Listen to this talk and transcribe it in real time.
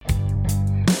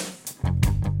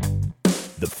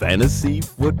The Fantasy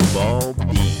Football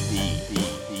Beat.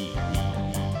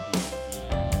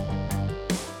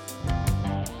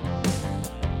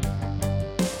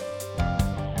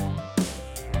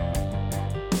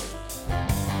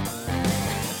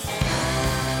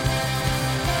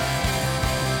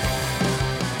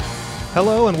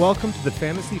 Hello and welcome to the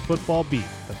Fantasy Football Beat,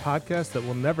 the podcast that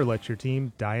will never let your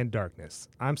team die in darkness.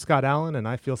 I'm Scott Allen, and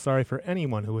I feel sorry for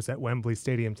anyone who was at Wembley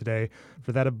Stadium today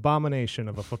for that abomination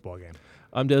of a football game.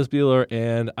 I'm Des Bieler,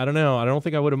 and I don't know. I don't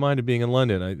think I would have minded being in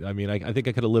London. I think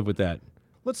I could have lived with that.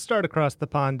 Let's start across the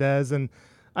pond, Des. And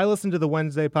I listened to the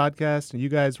Wednesday podcast, and you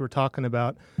guys were talking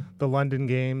about the London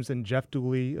games, and Jeff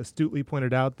Dooley astutely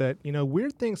pointed out that,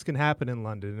 weird things can happen in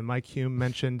London. And Mike Hume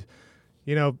mentioned,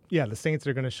 the Saints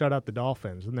are going to shut out the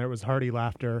Dolphins, and there was hearty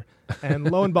laughter. And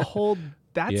lo and behold,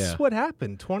 that's what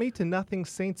happened. 20-0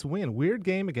 Saints win. Weird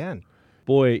game again.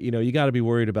 Boy, you got to be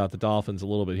worried about the Dolphins a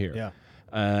little bit here. Yeah.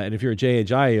 And if you're a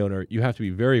J.A. owner, you have to be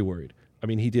very worried. I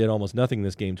mean, he did almost nothing in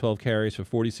this game, 12 carries for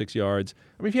 46 yards.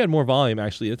 I mean, if he had more volume,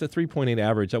 actually, it's a 3.8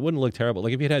 average. That wouldn't look terrible.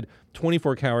 Like, if he had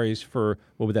 24 carries for,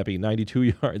 what would that be,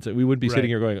 92 yards, we wouldn't be sitting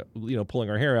here going, pulling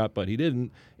our hair out, but he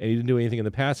didn't, and he didn't do anything in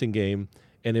the passing game.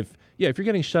 And if you're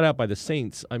getting shut out by the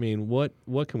Saints, I mean, what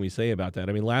can we say about that?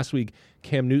 I mean, last week,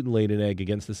 Cam Newton laid an egg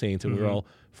against the Saints, and we were all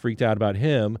freaked out about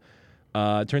him.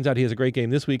 It turns out he has a great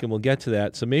game this week, and we'll get to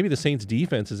that. So maybe the Saints'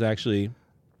 defense is actually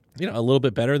a little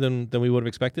bit better than we would have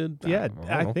expected. Yeah,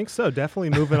 I think so. Definitely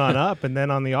moving on up. And then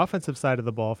on the offensive side of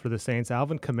the ball for the Saints,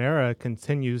 Alvin Kamara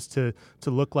continues to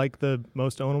look like the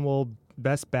most ownable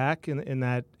best back in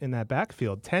that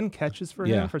backfield. 10 catches for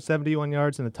him for 71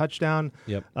 yards and a touchdown.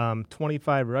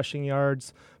 25 rushing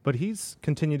yards. But he's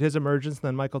continued his emergence. And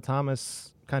then Michael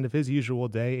Thomas, kind of his usual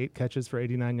day, 8 catches for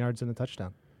 89 yards and a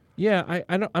touchdown. Yeah,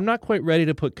 I'm not quite ready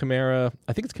to put Kamara.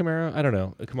 I think it's Kamara. I don't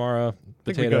know. Kamara, I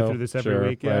think we go through this every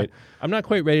week. Yeah. Right. I'm not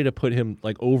quite ready to put him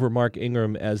over Mark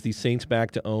Ingram as the Saints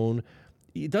back to own.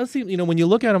 He does seem, when you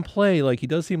look at him play, like he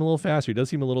does seem a little faster. He does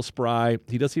seem a little spry.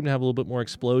 He does seem to have a little bit more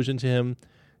explosion to him.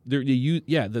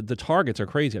 The targets are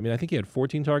crazy. I mean, I think he had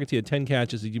 14 targets. He had 10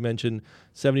 catches, as you mentioned,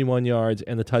 71 yards,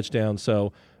 and the touchdown.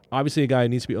 So obviously a guy who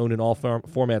needs to be owned in all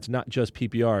formats, not just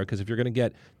PPR, because if you're going to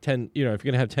get 10, if you're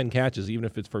going to have 10 catches, even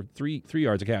if it's for three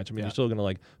yards a catch, you're still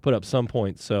going to put up some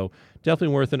points. So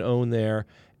definitely worth an own there.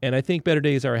 And I think better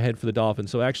days are ahead for the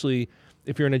Dolphins. So actually,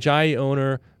 if you're an Ajayi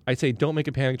owner, I'd say don't make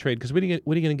a panic trade, because what are you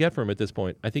going to get from him at this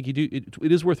point? I think you do.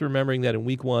 It is worth remembering that in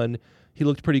Week 1, he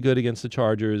looked pretty good against the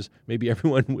Chargers. Maybe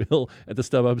everyone will at the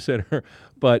StubHub Center,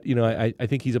 but I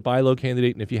think he's a buy low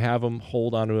candidate. And if you have him,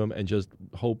 hold on to him and just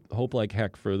hope like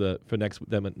heck for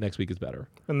next week is better.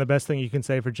 And the best thing you can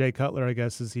say for Jay Cutler, I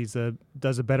guess, is he's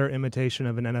does a better imitation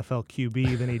of an NFL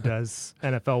QB than he does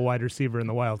NFL wide receiver in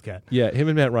the Wildcat. Yeah, him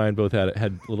and Matt Ryan both had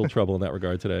a little trouble in that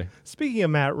regard today. Speaking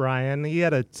of Matt Ryan, he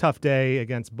had a tough day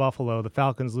against Buffalo. The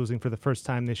Falcons losing for the first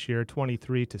time this year,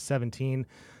 23-17.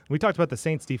 We talked about the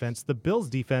Saints defense. The Bills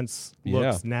defense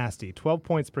looks nasty. 12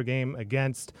 points per game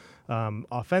against.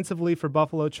 Offensively for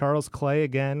Buffalo, Charles Clay,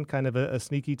 again, kind of a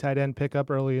sneaky tight end pickup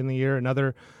early in the year.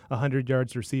 Another 100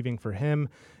 yards receiving for him.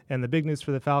 And the big news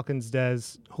for the Falcons, Des,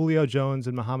 Julio Jones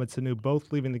and Mohamed Sanu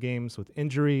both leaving the games with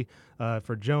injury.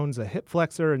 For Jones, a hip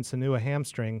flexor, and Sanu, a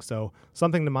hamstring. So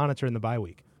something to monitor in the bye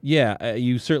week. Yeah,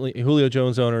 you certainly, Julio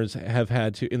Jones owners have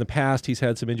had to, in the past, he's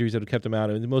had some injuries that have kept him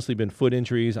out. It's mostly been foot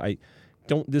injuries.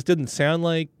 This didn't sound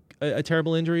like a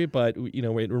terrible injury, but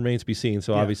it remains to be seen.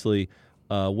 So obviously,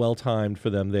 well timed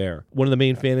for them there. One of the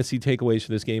main fantasy takeaways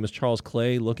for this game is Charles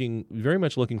Clay very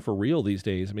much looking for real these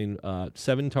days. I mean,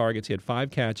 7 targets, he had 5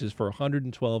 catches for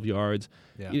 112 yards.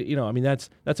 Yeah.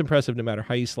 That's impressive no matter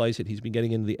how you slice it. He's been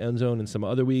getting into the end zone in some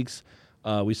other weeks.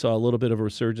 We saw a little bit of a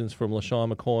resurgence from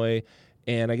LaShawn McCoy.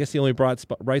 And I guess the only bright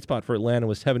spot for Atlanta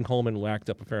was Tevin Coleman racked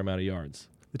up a fair amount of yards.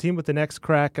 The team with the next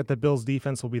crack at the Bills'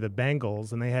 defense will be the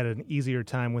Bengals, and they had an easier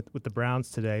time with the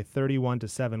Browns today.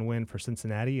 31-7 win for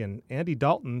Cincinnati, and Andy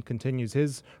Dalton continues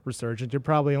his resurgence. You're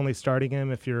probably only starting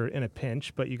him if you're in a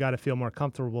pinch, but you got to feel more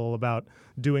comfortable about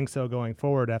doing so going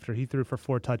forward after he threw for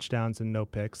 4 touchdowns and no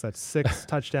picks. That's 6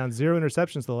 touchdowns, 0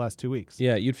 interceptions the last 2 weeks.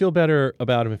 Yeah, you'd feel better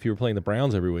about him if you were playing the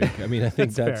Browns every week. I mean, I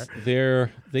think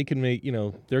they can make,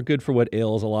 they're good for what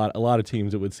ails a lot of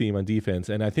teams, it would seem, on defense.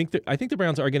 And I think the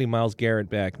Browns are getting Myles Garrett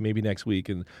back maybe next week,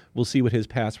 and we'll see what his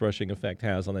pass rushing effect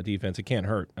has on that defense. It can't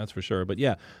hurt, that's for sure. But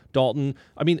yeah, Dalton,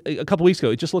 I mean, a couple weeks ago,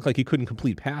 it just looked like he couldn't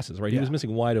complete passes, right? Yeah. He was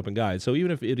missing wide open guys. So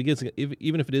even if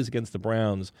it is against the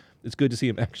Browns, it's good to see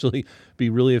him actually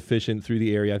be really efficient through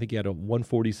the area. I think he had a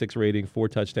 146 rating, 4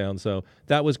 touchdowns. So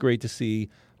that was great to see.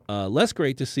 Less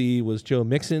great to see was Joe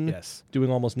Mixon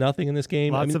doing almost nothing in this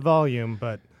game. Lots of volume,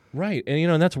 but Right,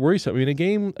 and that's worrisome. I mean, a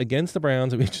game against the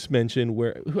Browns that we just mentioned,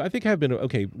 who I think have been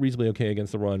reasonably okay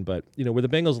against the run, but where the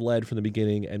Bengals led from the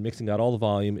beginning and Mixon got all the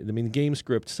volume. I mean, the game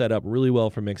script set up really well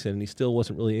for Mixon, and he still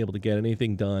wasn't really able to get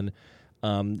anything done.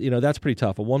 That's pretty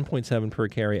tough. A 1.7 per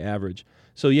carry average.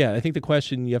 So yeah, I think the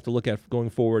question you have to look at going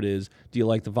forward is: do you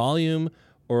like the volume,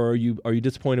 or are you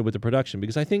disappointed with the production?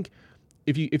 Because I think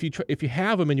if you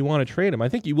have him and you want to trade him, I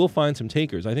think you will find some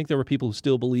takers. I think there were people who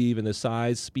still believe in the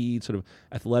size, speed, sort of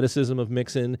athleticism of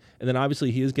Mixon, and then obviously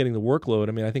he is getting the workload.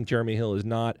 I mean, I think Jeremy Hill is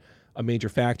not a major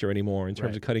factor anymore in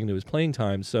terms of cutting into his playing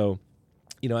time. So,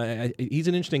 he's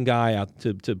an interesting guy out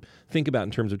to think about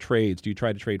in terms of trades. Do you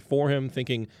try to trade for him,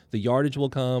 thinking the yardage will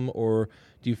come, or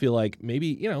do you feel like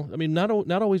maybe not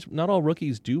all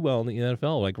rookies do well in the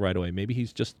NFL like right away? Maybe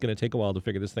he's just going to take a while to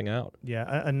figure this thing out. Yeah,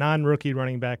 a non-rookie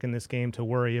running back in this game to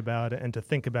worry about and to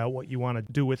think about what you want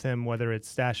to do with him, whether it's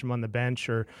stash him on the bench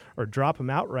or drop him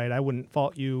outright. I wouldn't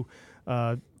fault you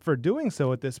for doing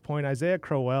so at this point. Isaiah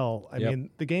Crowell, I mean,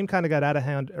 the game kind of got out of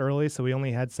hand early, so he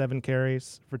only had 7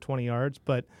 carries for 20 yards,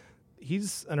 but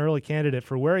he's an early candidate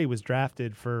for where he was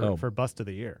drafted for bust of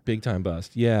the year. Big time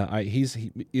bust. Yeah,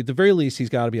 he at the very least he's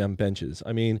got to be on benches.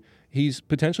 I mean, he's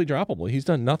potentially droppable. He's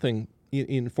done nothing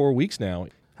in 4 weeks now.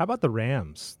 How about the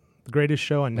Rams? The greatest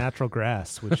show on natural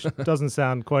grass, which doesn't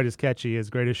sound quite as catchy as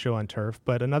greatest show on turf,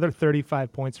 but another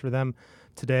 35 points for them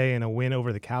today in a win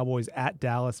over the Cowboys at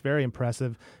Dallas. Very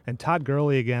impressive. And Todd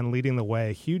Gurley again leading the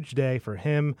way. Huge day for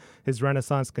him. His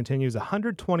renaissance continues.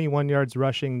 121 yards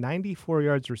rushing, 94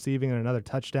 yards receiving, and another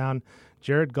touchdown.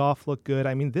 Jared Goff looked good.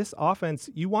 I mean, this offense,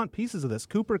 you want pieces of this.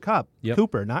 Cooper Kupp. Yep.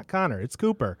 Cooper, not Connor. It's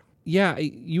Cooper. Yeah,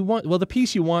 the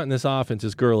piece you want in this offense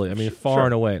is Gurley. I mean, far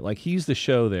and away. Like, he's the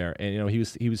show there. And,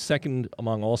 he was second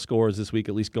among all scorers this week,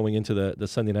 at least going into the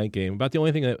Sunday night game. About the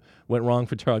only thing that went wrong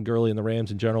for Todd Gurley and the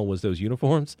Rams in general was those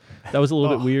uniforms. That was a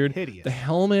little bit weird. Hideous. The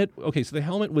helmet, so the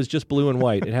helmet was just blue and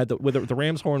white. It had the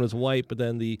Rams horn was white, but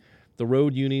then the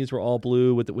road unis were all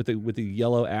blue with the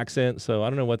yellow accent. So I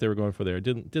don't know what they were going for there. It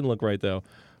didn't look right though.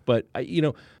 But,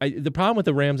 the problem with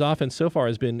the Rams offense so far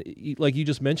has been, like you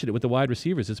just mentioned it, with the wide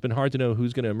receivers. It's been hard to know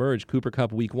who's going to emerge. Cooper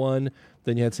Kupp week 1.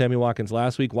 Then you had Sammy Watkins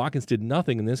last week. Watkins did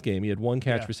nothing in this game. He had 1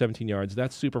 catch for 17 yards.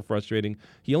 That's super frustrating.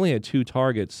 He only had 2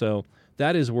 targets. So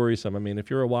that is worrisome. I mean, if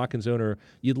you're a Watkins owner,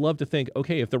 you'd love to think,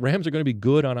 okay, if the Rams are going to be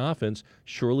good on offense,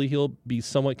 surely he'll be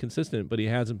somewhat consistent, but he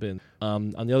hasn't been.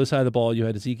 On the other side of the ball, you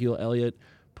had Ezekiel Elliott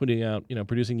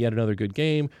producing yet another good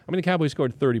game. I mean, the Cowboys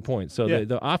scored 30 points, so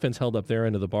the offense held up their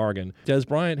end of the bargain. Des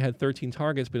Bryant had 13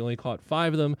 targets, but he only caught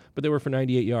 5 of them, but they were for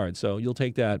 98 yards, so you'll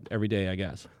take that every day, I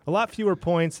guess. A lot fewer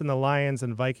points in the Lions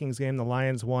and Vikings game. The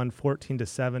Lions won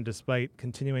 14-7 despite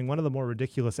continuing one of the more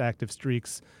ridiculous active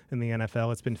streaks in the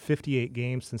NFL. It's been 58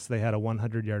 games since they had a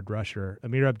 100-yard rusher.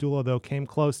 Amir Abdullah, though, came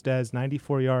close. Des,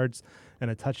 94 yards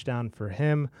and a touchdown for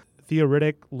him. Theo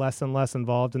Riddick, less and less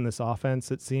involved in this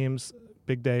offense, it seems.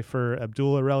 Big day for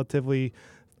Abdullah, relatively.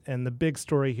 And the big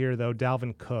story here, though,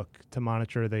 Dalvin Cook to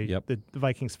monitor. The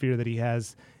Vikings fear that he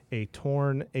has a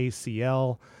torn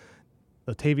ACL.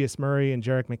 Latavius Murray and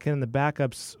Jerick McKinnon, the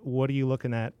backups. What are you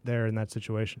looking at there in that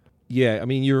situation? Yeah, I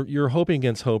mean, you're hoping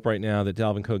against hope right now that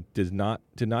Dalvin Cook did not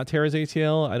tear his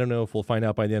ACL. I don't know if we'll find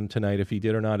out by the end of tonight if he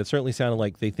did or not. It certainly sounded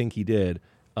like they think he did.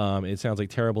 It sounds like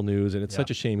terrible news, and it's such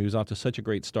a shame. He was off to such a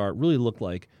great start. Really looked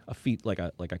like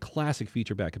a classic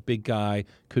feature back. A big guy,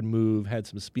 could move, had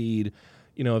some speed.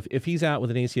 If he's out with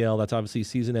an ACL, that's obviously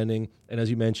season-ending. And as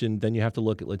you mentioned, then you have to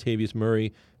look at Latavius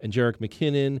Murray and Jerick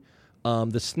McKinnon.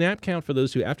 The snap count for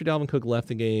those two, after Dalvin Cook left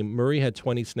the game, Murray had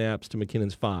 20 snaps to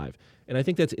McKinnon's 5. And I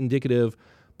think that's indicative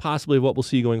possibly of what we'll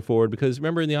see going forward, because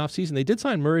remember in the offseason, they did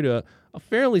sign Murray to a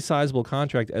fairly sizable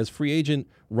contract. As free agent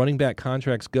running back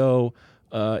contracts go,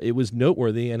 it was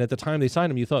noteworthy, and at the time they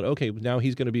signed him, you thought, okay, now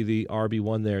he's going to be the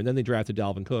RB1 there. And then they drafted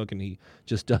Dalvin Cook, and he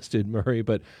just dusted Murray.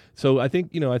 But so I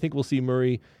think we'll see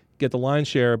Murray get the lion's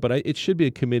share, but it should be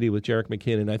a committee with Jerick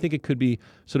McKinnon. I think it could be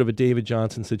sort of a David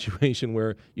Johnson situation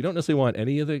where you don't necessarily want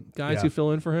any of the guys who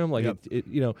fill in for him. Like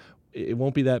it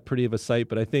won't be that pretty of a sight,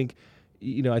 but I think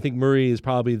Murray is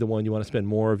probably the one you want to spend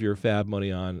more of your fab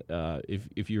money on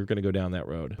if you're going to go down that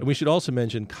road. And we should also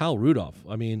mention Kyle Rudolph.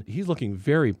 I mean, he's looking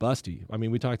very busty. I mean,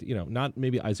 we talked, not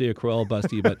maybe Isaiah Crowell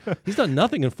busty, but he's done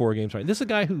nothing in 4 games. Right? This is a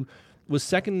guy who was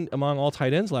second among all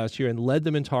tight ends last year and led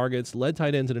them in targets, led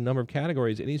tight ends in a number of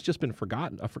categories, and he's just been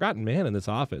a forgotten man in this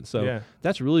offense. So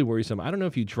that's really worrisome. I don't know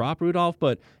if you drop Rudolph,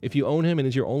 but if you own him and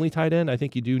is your only tight end, I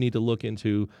think you do need to look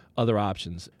into other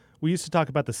options. We used to talk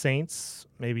about the Saints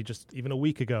maybe just even a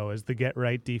week ago as the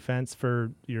get-right defense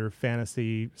for your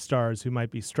fantasy stars who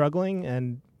might be struggling.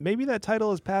 And maybe that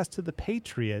title is passed to the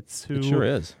Patriots, who It sure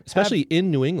is, especially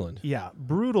in New England. Yeah,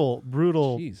 brutal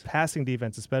passing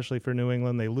defense, especially for New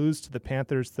England. They lose to the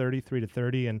Panthers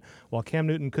 33-30, and while Cam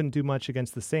Newton couldn't do much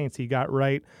against the Saints, he got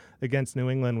right against New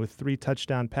England with 3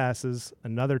 touchdown passes,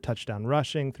 another touchdown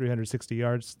rushing, 360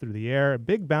 yards through the air. A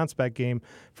big bounce-back game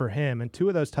for him, and 2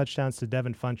 of those touchdowns to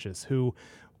Devin Funchess, who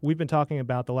we've been talking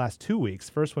about the last 2 weeks.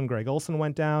 First when Greg Olsen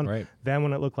went down, right. Then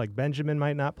when it looked like Benjamin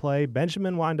might not play.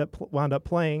 Benjamin wound up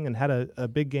playing and had a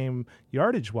big game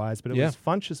yardage-wise, but it was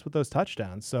Funchess with those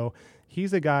touchdowns. So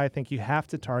he's a guy I think you have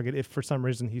to target if for some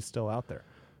reason he's still out there.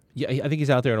 Yeah, I think he's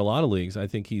out there in a lot of leagues. I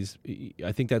think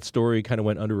that story kind of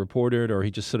went underreported, or he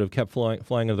just sort of kept flying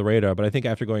under the radar. But I think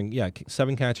after going,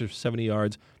 7 catches for 70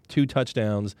 yards, 2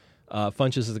 touchdowns,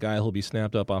 Funchess is the guy who'll be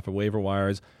snapped up off of waiver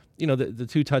wires. The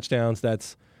 2 touchdowns,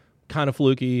 that's kind of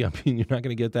fluky. I mean, you're not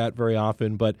going to get that very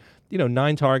often. But,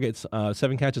 9 targets,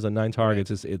 7 catches on 9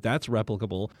 targets, that's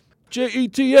replicable.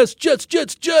 Jets,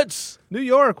 Jets! New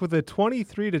York with a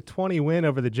 23-20 win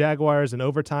over the Jaguars in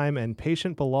overtime, and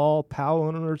patient Bilal Powell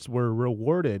owners were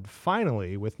rewarded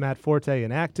finally with Matt Forte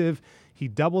inactive. He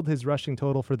doubled his rushing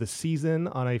total for the season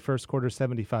on a first-quarter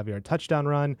 75-yard touchdown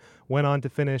run, went on to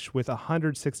finish with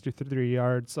 163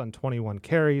 yards on 21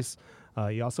 carries.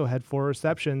 He also had 4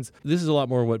 receptions. This is a lot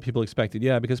more what people expected,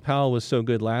 because Powell was so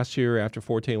good last year after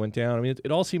Forte went down. I mean,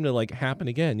 it all seemed to happen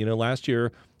again. Last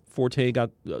year Forte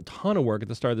got a ton of work at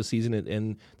the start of the season,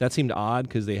 and that seemed odd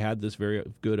because they had this very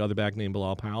good other back named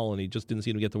Bilal Powell, and he just didn't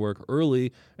seem to get the work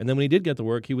early. And then when he did get the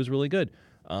work, he was really good.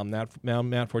 Now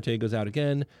Matt Forte goes out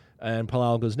again, and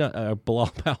Bilal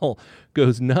Powell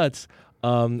goes nuts.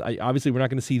 Obviously, we're not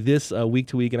going to see this week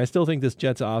to week, and I still think this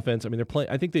Jets offense. I mean, they're playing.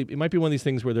 I think it might be one of these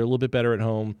things where they're a little bit better at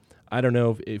home. I don't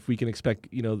know if we can expect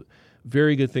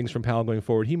very good things from Powell going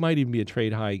forward. He might even be a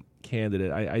trade high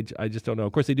candidate. I just don't know.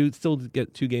 Of course, they do still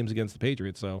get 2 games against the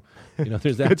Patriots, so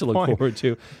there's that to look forward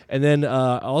to. And then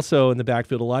also in the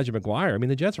backfield, Elijah McGuire. I mean,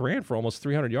 the Jets ran for almost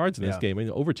 300 yards in this game. I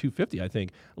mean, over 250, I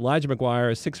think. Elijah McGuire,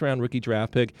 a 6th-round rookie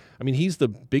draft pick. I mean, he's the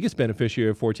biggest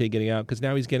beneficiary of Forte getting out because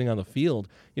now he's getting on the field.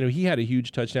 He had a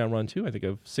huge touchdown run too, I think,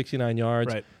 of 69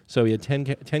 yards. Right. So he had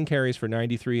 10 carries for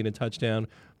 93 and a touchdown.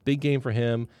 Big game for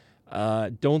him.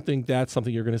 Don't think that's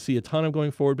something you're going to see a ton of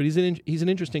going forward, but he's an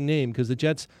interesting name because the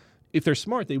Jets, if they're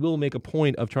smart, they will make a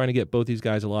point of trying to get both these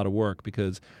guys a lot of work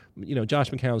because,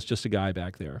 Josh McCown's just a guy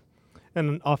back there.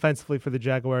 And offensively for the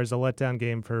Jaguars, a letdown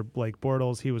game for Blake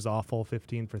Bortles. He was awful,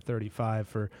 15 for 35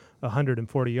 for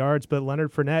 140 yards. But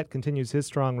Leonard Fournette continues his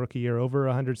strong rookie year, over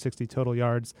 160 total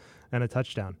yards and a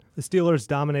touchdown. The Steelers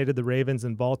dominated the Ravens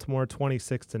in Baltimore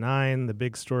 26-9. The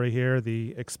big story here,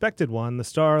 the expected one, the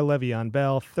star Le'Veon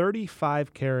Bell,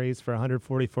 35 carries for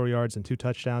 144 yards and 2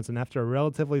 touchdowns. And after a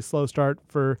relatively slow start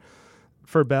for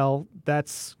Bell,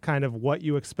 that's kind of what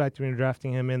you expect when you're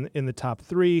drafting him in the top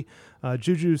 3.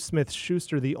 Juju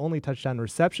Smith-Schuster, the only touchdown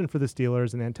reception for the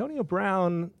Steelers, and Antonio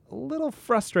Brown a little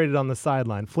frustrated on the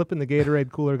sideline. Flipping the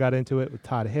Gatorade cooler, got into it with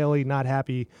Todd Haley, not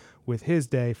happy with his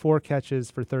day. 4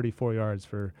 catches for 34 yards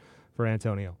for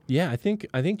Antonio. Yeah, I think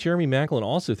Jeremy Maclin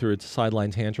also threw a sideline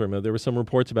tantrum. There were some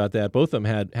reports about that. Both of them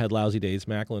had lousy days.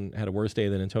 Maclin had a worse day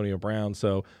than Antonio Brown.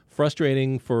 So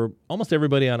frustrating for almost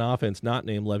everybody on offense not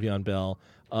named Le'Veon Bell,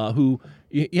 who,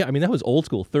 I mean, that was old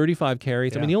school, 35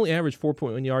 carries. Yeah. I mean, he only averaged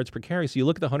 4.1 yards per carry. So you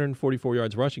look at the 144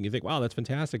 yards rushing, you think, wow, that's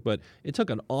fantastic. But it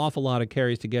took an awful lot of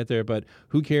carries to get there. But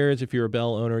who cares if you're a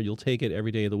Bell owner? You'll take it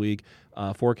every day of the week.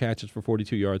 4 catches for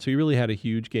 42 yards. So he really had a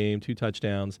huge game, 2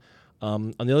 touchdowns.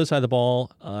 On the other side of the ball,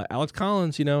 Alex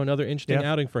Collins, another interesting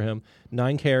outing for him.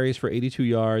 9 carries for 82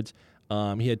 yards.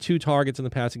 He had 2 targets in the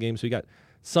passing game, so he got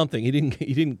something. He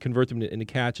didn't convert them into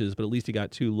catches, but at least he got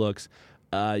 2 looks.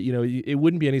 It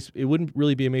wouldn't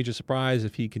really be a major surprise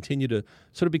if he continued to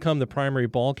sort of become the primary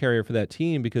ball carrier for that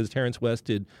team because Terrence West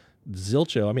did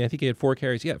zilcho. I mean, I think he had 4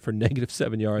 carries, for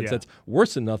 -7 yards. Yeah. That's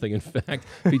worse than nothing, in fact.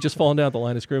 If he'd just fallen down at the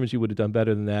line of scrimmage, he would have done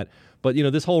better than that. But,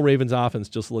 this whole Ravens offense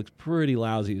just looks pretty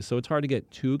lousy, so it's hard to get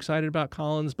too excited about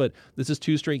Collins, but this is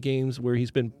 2 straight games where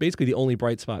he's been basically the only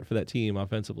bright spot for that team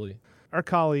offensively. Our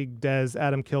colleague,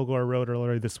 Adam Kilgore, wrote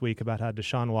earlier this week about how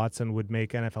Deshaun Watson would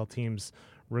make NFL teams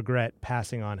regret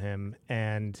passing on him,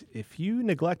 and if you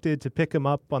neglected to pick him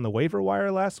up on the waiver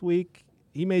wire last week,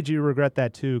 he made you regret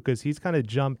that too because he's kind of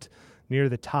jumped near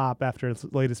the top after his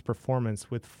latest performance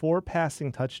with 4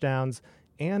 passing touchdowns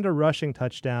and a rushing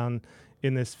touchdown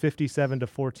in this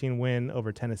 57-14 win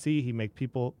over Tennessee. He made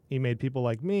people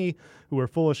like me who were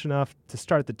foolish enough to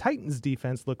start the Titans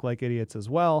defense look like idiots as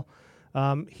well.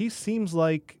 He seems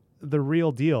like the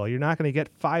real deal. You're not going to get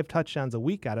 5 touchdowns a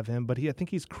week out of him, but I think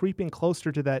he's creeping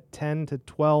closer to that 10 to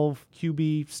 12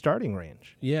 QB starting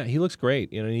range. Yeah, he looks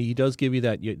great. He does give you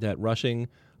that rushing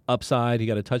upside. He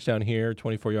got a touchdown here,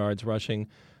 24 yards rushing.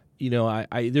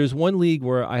 There's one league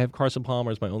where I have Carson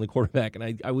Palmer as my only quarterback,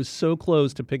 and I was so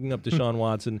close to picking up Deshaun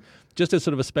Watson just as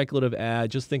sort of a speculative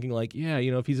ad, just thinking like,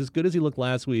 if he's as good as he looked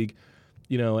last week,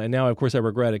 and now, of course, I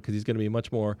regret it because he's going to be a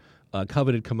much more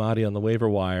coveted commodity on the waiver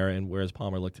wire, and whereas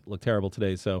Palmer looked terrible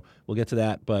today, so we'll get to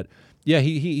that. But, yeah,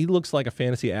 he looks like a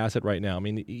fantasy asset right now. I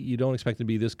mean, you don't expect him to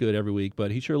be this good every week,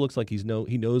 but he sure looks like he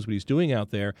knows what he's doing out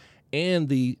there. And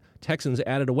the Texans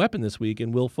added a weapon this week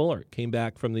in Will Fuller. Came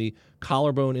back from the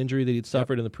collarbone injury that he'd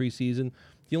suffered in the preseason.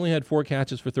 He only had 4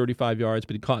 catches for 35 yards,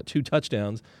 but he caught 2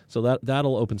 touchdowns, so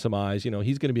that'll open some eyes. He's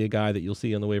going to be a guy that you'll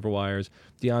see on the waiver wires.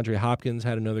 DeAndre Hopkins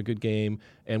had another good game,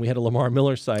 and we had a Lamar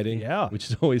Miller sighting, which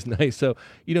is always nice. So,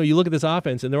 you look at this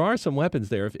offense, and there are some weapons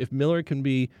there. If Miller can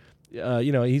be,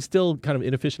 he's still kind of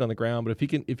inefficient on the ground, but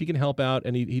if he can help out,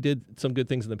 and he did some good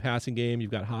things in the passing game.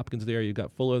 You've got Hopkins there, you've got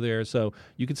Fuller there, so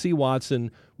you can see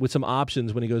Watson with some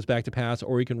options when he goes back to pass,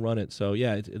 or he can run it. So,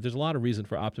 yeah, there's a lot of reason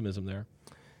for optimism there.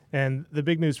 And the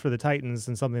big news for the Titans,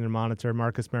 and something to monitor,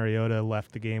 Marcus Mariota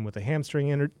left the game with a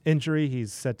hamstring injury.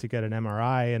 He's set to get an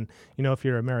MRI. And, if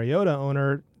you're a Mariota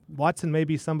owner, Watson may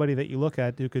be somebody that you look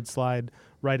at who could slide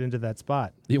right into that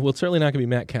spot. Yeah, well, it's certainly not going to be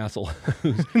Matt Castle,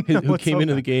 who came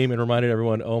into the game and reminded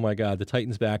everyone, oh, my God, the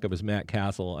Titans' backup is Matt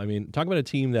Castle. I mean, talk about a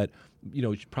team that,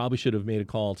 probably should have made a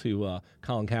call to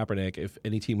Colin Kaepernick if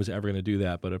any team was ever going to do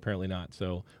that, but apparently not.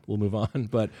 So we'll move on.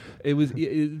 But it was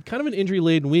kind of an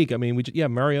injury-laden week. I mean,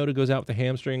 Mariota goes out with a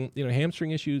hamstring.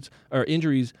 Hamstring issues or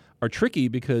injuries are tricky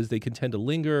because they can tend to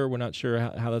linger. We're not sure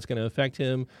how that's going to affect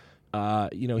him.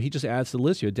 He just adds to the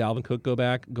list. You had Dalvin Cook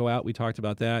go out. We talked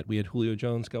about that. We had Julio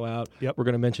Jones go out. Yep. We're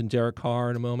going to mention Derek Carr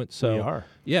in a moment. So, we are.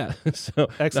 Yeah. So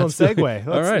excellent segue.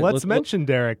 All right. Let's mention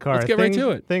Derek Carr. Let's get right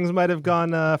to it. Things might have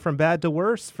gone from bad to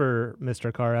worse for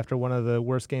Mr. Carr after one of the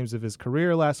worst games of his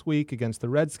career last week against the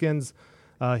Redskins.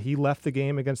 He left the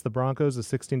game against the Broncos, a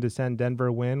 16-10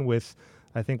 Denver win with,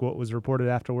 I think, what was reported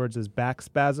afterwards as back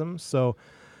spasms. So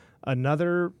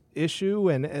another issue,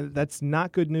 and that's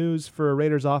not good news for a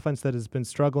Raiders offense that has been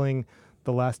struggling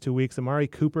the last 2 weeks. Amari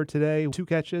Cooper today, 2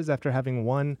 catches after having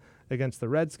 1 against the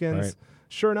Redskins. Right.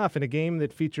 Sure enough, in a game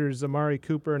that features Amari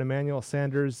Cooper and Emmanuel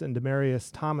Sanders and Demaryius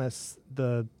Thomas,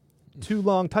 the 2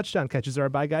 long touchdown catches are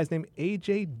by guys named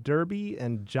A.J. Derby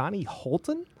and Johnny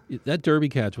Holton. That Derby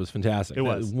catch was fantastic. It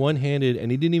was one-handed, and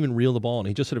he didn't even reel the ball, and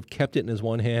he just sort of kept it in his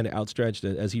one hand, outstretched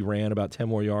as he ran about 10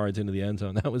 more yards into the end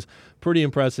zone. That was pretty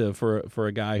impressive for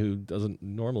a guy who doesn't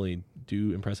normally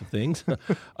do impressive things.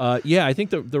 I think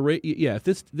if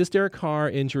this Derek Carr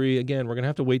injury, again, we're going to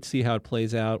have to wait to see how it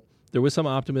plays out. There was some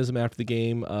optimism after the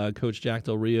game. Coach Jack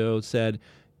Del Rio said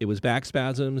it was back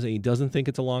spasms, and he doesn't think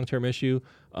it's a long-term issue.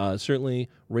 Certainly,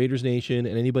 Raiders Nation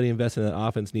and anybody invested in that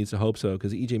offense needs to hope so,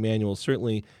 because E.J. Manuel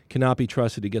certainly cannot be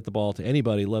trusted to get the ball to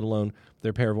anybody, let alone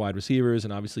their pair of wide receivers.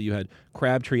 And obviously, you had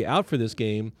Crabtree out for this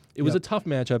game. It was a tough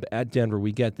matchup at Denver.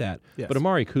 We get that. Yes. But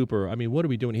Amari Cooper, I mean, what are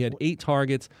we doing? He had 8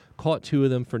 targets, caught 2 of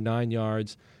them for 9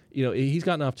 yards. He's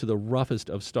gotten off to the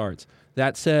roughest of starts.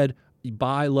 That said,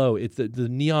 buy low. It's the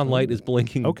neon light is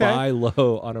blinking. Okay. Buy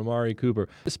low on Amari Cooper,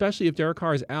 especially if Derek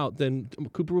Carr is out. Then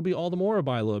Cooper will be all the more a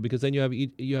buy low, because then you have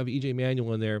EJ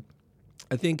Manuel in there.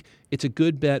 I think it's a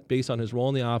good bet based on his role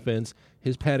in the offense,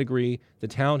 his pedigree, the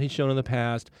talent he's shown in the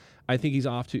past. I think he's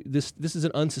off to this. This is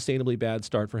an unsustainably bad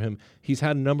start for him. He's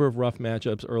had a number of rough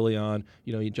matchups early on.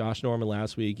 Josh Norman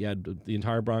last week. You had the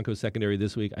entire Broncos secondary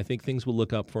this week. I think things will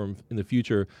look up for him in the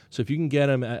future. So if you can get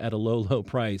him at a low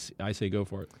price, I say go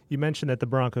for it. You mentioned that the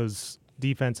Broncos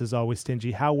defense is always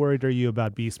stingy. How worried are you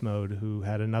about Beast Mode, who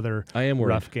had another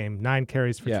rough game? 9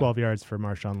 carries for 12 yards for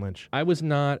Marshawn Lynch. I was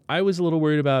not. I was a little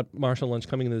worried about Marshawn Lynch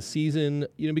coming into the season,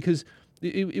 because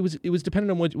it was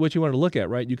dependent on what you wanted to look at,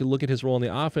 right? You could look at his role in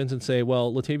the offense and say,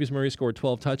 well, Latavius Murray scored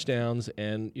 12 touchdowns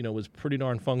and was pretty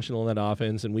darn functional in that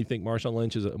offense, and we think Marshawn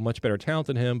Lynch is a much better talent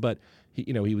than him, but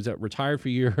he was retired for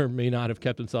a year, may not have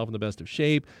kept himself in the best of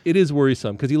shape. It is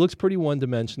worrisome because he looks pretty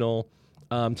one-dimensional.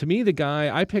 To me, the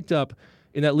guy I picked up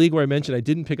in that league where I mentioned I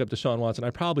didn't pick up Deshaun Watson, I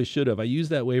probably should have. I used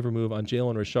that waiver move on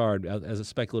Jalen Richard as a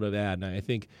speculative ad, and I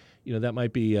think that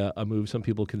might be a move some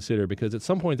people consider, because at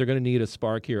some point they're going to need a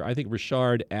spark here. I think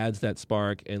Richard adds that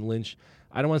spark, and Lynch,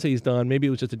 I don't want to say he's done. Maybe it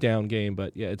was just a down game,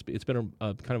 but yeah, it's been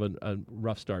a kind of a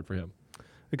rough start for him.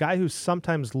 The guy who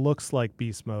sometimes looks like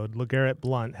beast mode, LeGarrette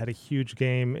Blount, had a huge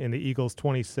game in the Eagles'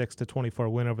 26-24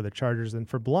 win over the Chargers. And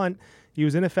for Blount, he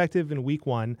was ineffective in week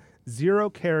 1, 0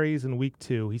 carries in week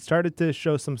 2. He started to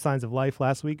show some signs of life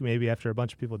last week, maybe after a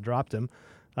bunch of people dropped him.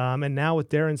 And now with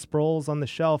Darren Sproles on the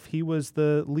shelf, he was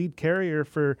the lead carrier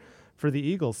for the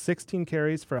Eagles. 16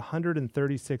 carries for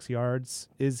 136 yards.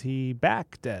 Is he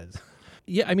back, Des?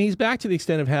 Yeah, I mean, he's back to the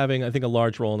extent of having, I think, a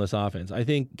large role in this offense. I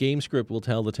think game script will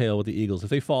tell the tale with the Eagles.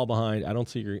 If they fall behind, I don't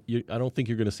think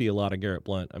you're going to see a lot of Garrett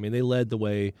Blount. I mean, they led the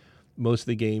way most of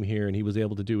the game here, and he was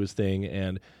able to do his thing.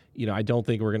 And I don't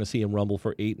think we're going to see him rumble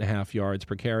for 8.5 yards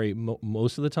per carry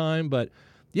most of the time. But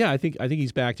yeah, I think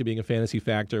he's back to being a fantasy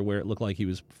factor where it looked like he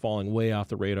was falling way off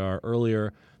the radar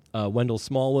earlier. Wendell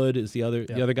Smallwood is the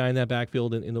other guy in that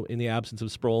backfield in the absence of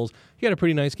Sproles. He had a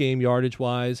pretty nice game yardage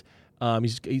wise.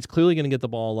 He's clearly going to get the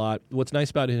ball a lot. What's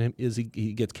nice about him is he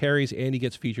gets carries and he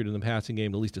gets featured in the passing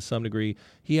game, at least to some degree.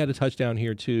 He had a touchdown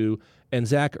here too. And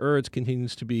Zach Ertz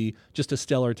continues to be just a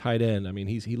stellar tight end. I mean,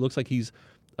 he looks like he's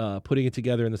putting it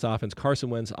together in this offense. Carson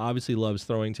Wentz obviously loves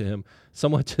throwing to him,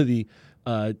 somewhat to the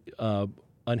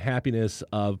unhappiness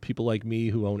of people like me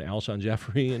who own Alshon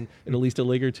Jeffrey in at least a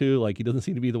league or two. Like, he doesn't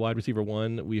seem to be the wide receiver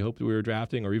one we hoped we were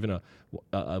drafting, or even a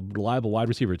reliable wide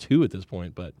receiver two at this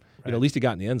point. But at least he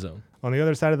got in the end zone. On the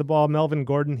other side of the ball, Melvin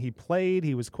Gordon, he played.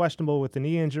 He was questionable with the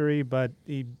knee injury, but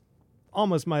he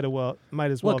almost might as well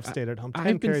have stayed at home.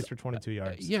 10 carries for 22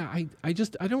 yards.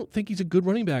 I don't think he's a good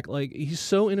running back. Like, he's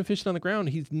so inefficient on the ground.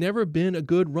 He's never been a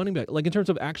good running back. Like, in terms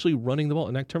of actually running the ball,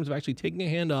 and in terms of actually taking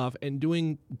a handoff and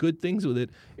doing good things with it,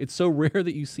 it's so rare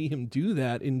that you see him do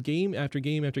that in game after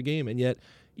game after game. And yet,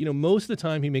 most of the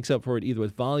time he makes up for it either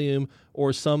with volume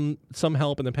or some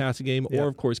help in the passing game, or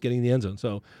of course getting in the end zone.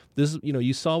 So this is,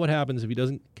 you saw what happens if he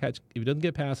doesn't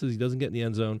get passes, he doesn't get in the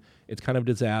end zone. It's kind of a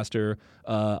disaster.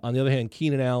 On the other hand,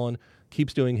 Keenan Allen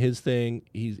keeps doing his thing.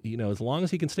 He's, as long as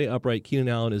he can stay upright, Keenan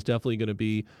Allen is definitely going to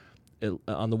be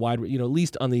on the wide, at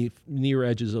least on the near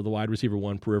edges of the wide receiver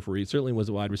one periphery. He certainly was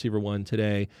a wide receiver one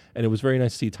today, and it was very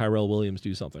nice to see Tyrell Williams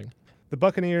do something. The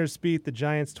Buccaneers beat the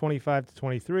Giants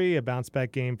 25-23, a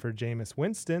bounce-back game for Jameis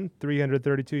Winston.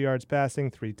 332 yards passing,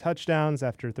 3 touchdowns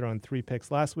after throwing 3 picks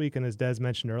last week. And as Des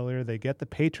mentioned earlier, they get the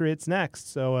Patriots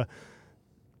next. So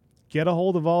get a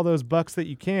hold of all those bucks that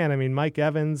you can. I mean, Mike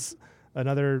Evans,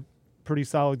 another pretty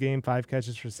solid game, 5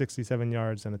 catches for 67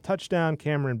 yards and a touchdown.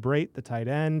 Cameron Brate, the tight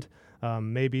end,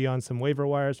 maybe on some waiver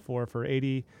wires, 4 for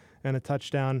 80 and a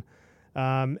touchdown.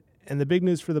 And the big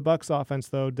news for the Bucs offense,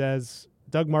 though, Des,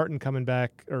 Doug Martin coming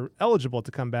back, or eligible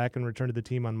to come back and return to the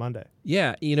team on Monday.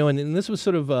 Yeah, and this was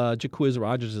sort of Jacquizz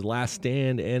Rodgers' last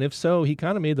stand, and if so, he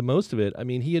kind of made the most of it. I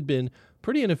mean, he had been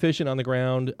pretty inefficient on the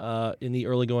ground in the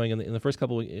early going in the first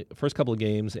couple of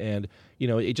games, and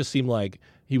it just seemed like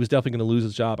he was definitely going to lose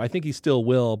his job. I think he still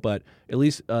will, but at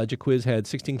least Jacquizz had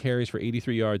 16 carries for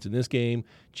 83 yards in this game,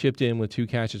 chipped in with 2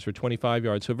 catches for 25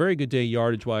 yards. So a very good day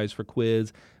yardage-wise for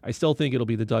Quiz. I still think it'll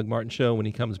be the Doug Martin show when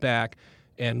he comes back.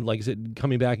 And like I said,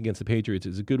 coming back against the Patriots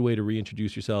is a good way to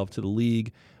reintroduce yourself to the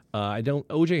league.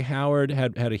 O.J. Howard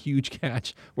had a huge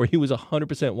catch where he was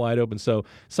 100% wide open. So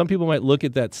some people might look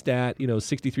at that stat,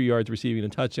 63 yards receiving a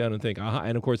touchdown and think, aha,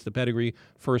 and of course the pedigree,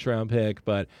 first-round pick.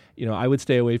 But, I would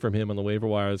stay away from him on the waiver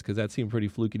wires because that seemed pretty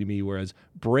fluky to me, whereas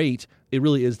Brate, it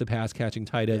really is the pass-catching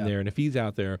tight end there. And if he's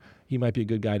out there, he might be a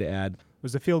good guy to add. It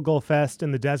was a field goal fest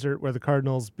in the desert where the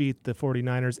Cardinals beat the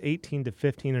 49ers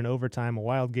 18-15 in overtime, a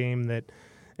wild game that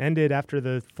ended after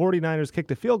the 49ers kicked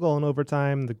a field goal in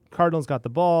overtime. The Cardinals got the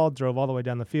ball, drove all the way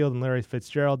down the field, and Larry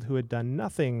Fitzgerald, who had done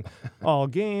nothing all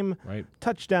game,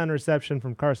 touchdown reception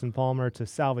from Carson Palmer to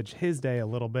salvage his day a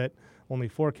little bit. Only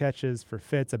 4 catches for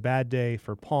Fitz, a bad day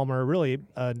for Palmer, really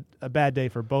a bad day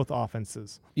for both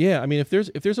offenses. Yeah, I mean, if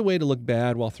there's a way to look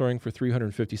bad while throwing for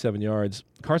 357 yards,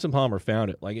 Carson Palmer found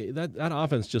it. Like that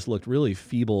offense just looked really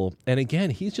feeble. And again,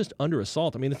 he's just under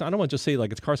assault. I mean, I don't want to just say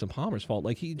like it's Carson Palmer's fault.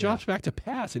 Like he drops back to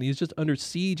pass, and he's just under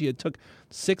siege. He took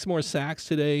 6 more sacks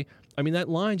today. I mean, that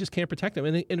line just can't protect him.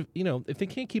 And if they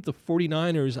can't keep the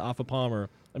 49ers off of Palmer,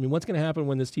 I mean, what's going to happen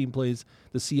when this team plays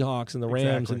the Seahawks and the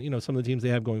Rams and, some of the teams they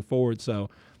have going forward? So,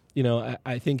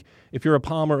 I think if you're a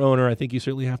Palmer owner, I think you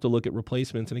certainly have to look at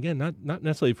replacements. And again, not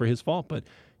necessarily for his fault, but,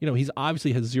 he's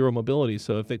obviously has zero mobility.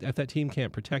 So if that team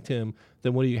can't protect him,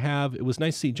 then what do you have? It was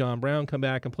nice to see John Brown come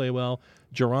back and play well.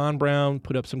 Jaron Brown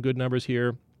put up some good numbers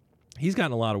here. He's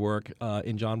gotten a lot of work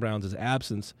in John Brown's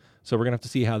absence, so we're going to have to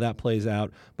see how that plays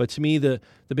out. But to me, the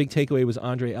big takeaway was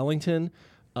Andre Ellington.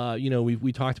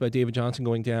 We talked about David Johnson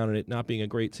going down and it not being a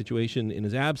great situation in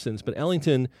his absence, but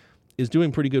Ellington is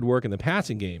doing pretty good work in the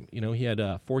passing game. He had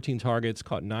 14 targets,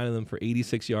 caught 9 of them for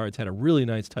 86 yards, had a really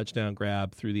nice touchdown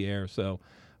grab through the air. So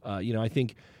I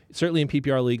think certainly in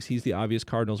PPR leagues, he's the obvious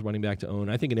Cardinals running back to own.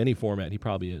 I think in any format, he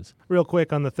probably is. Real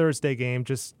quick on the Thursday game,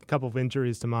 just a couple of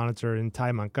injuries to monitor. In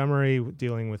Ty Montgomery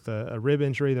dealing with a rib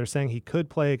injury. They're saying he could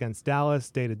play against Dallas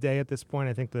day-to-day at this point.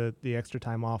 I think the extra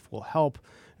time off will help.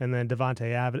 And then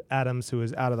Devontae Adams, who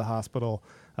is out of the hospital.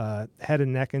 Head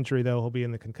and neck injury, though. He'll be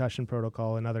in the concussion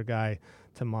protocol. Another guy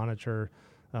to monitor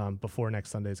before next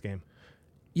Sunday's game.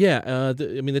 Yeah,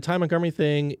 the Ty Montgomery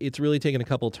thing, it's really taken a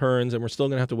couple turns, and we're still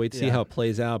going to have to wait to see how it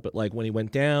plays out. But like when he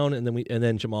went down, and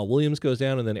then Jamal Williams goes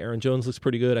down, and then Aaron Jones looks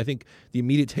pretty good. I think the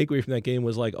immediate takeaway from that game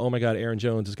was like, oh my God, Aaron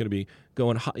Jones is going to be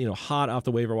going hot off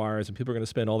the waiver wires, and people are going to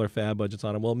spend all their fab budgets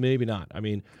on him. Well, maybe not. I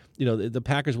mean, the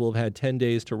Packers will have had 10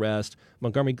 days to rest.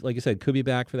 Montgomery, like you said, could be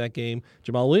back for that game.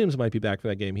 Jamal Williams might be back for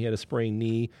that game. He had a sprained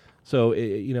knee, so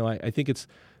I think it's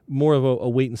more of a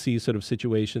wait and see sort of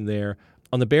situation there.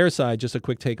 On the Bears side, just a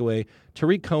quick takeaway,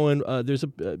 Tariq Cohen, there's a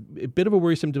bit of a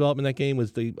worrisome development in that game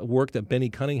was the work that Benny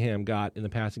Cunningham got in the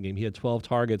passing game. He had 12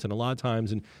 targets, and a lot of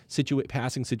times in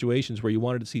passing situations where you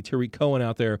wanted to see Tariq Cohen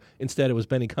out there, instead it was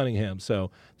Benny Cunningham.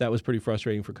 So that was pretty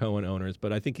frustrating for Cohen owners.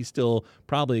 But I think he's still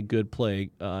probably a good play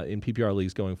in PPR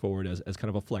leagues going forward as kind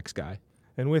of a flex guy.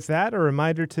 And with that, a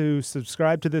reminder to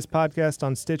subscribe to this podcast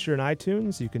on Stitcher and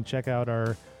iTunes. You can check out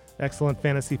our excellent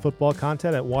fantasy football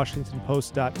content at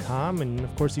WashingtonPost.com. And,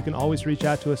 of course, you can always reach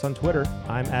out to us on Twitter.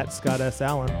 I'm at Scott S.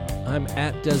 Allen. I'm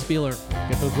at Des Bieler.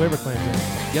 Get those waiver claims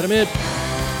in. Get them in.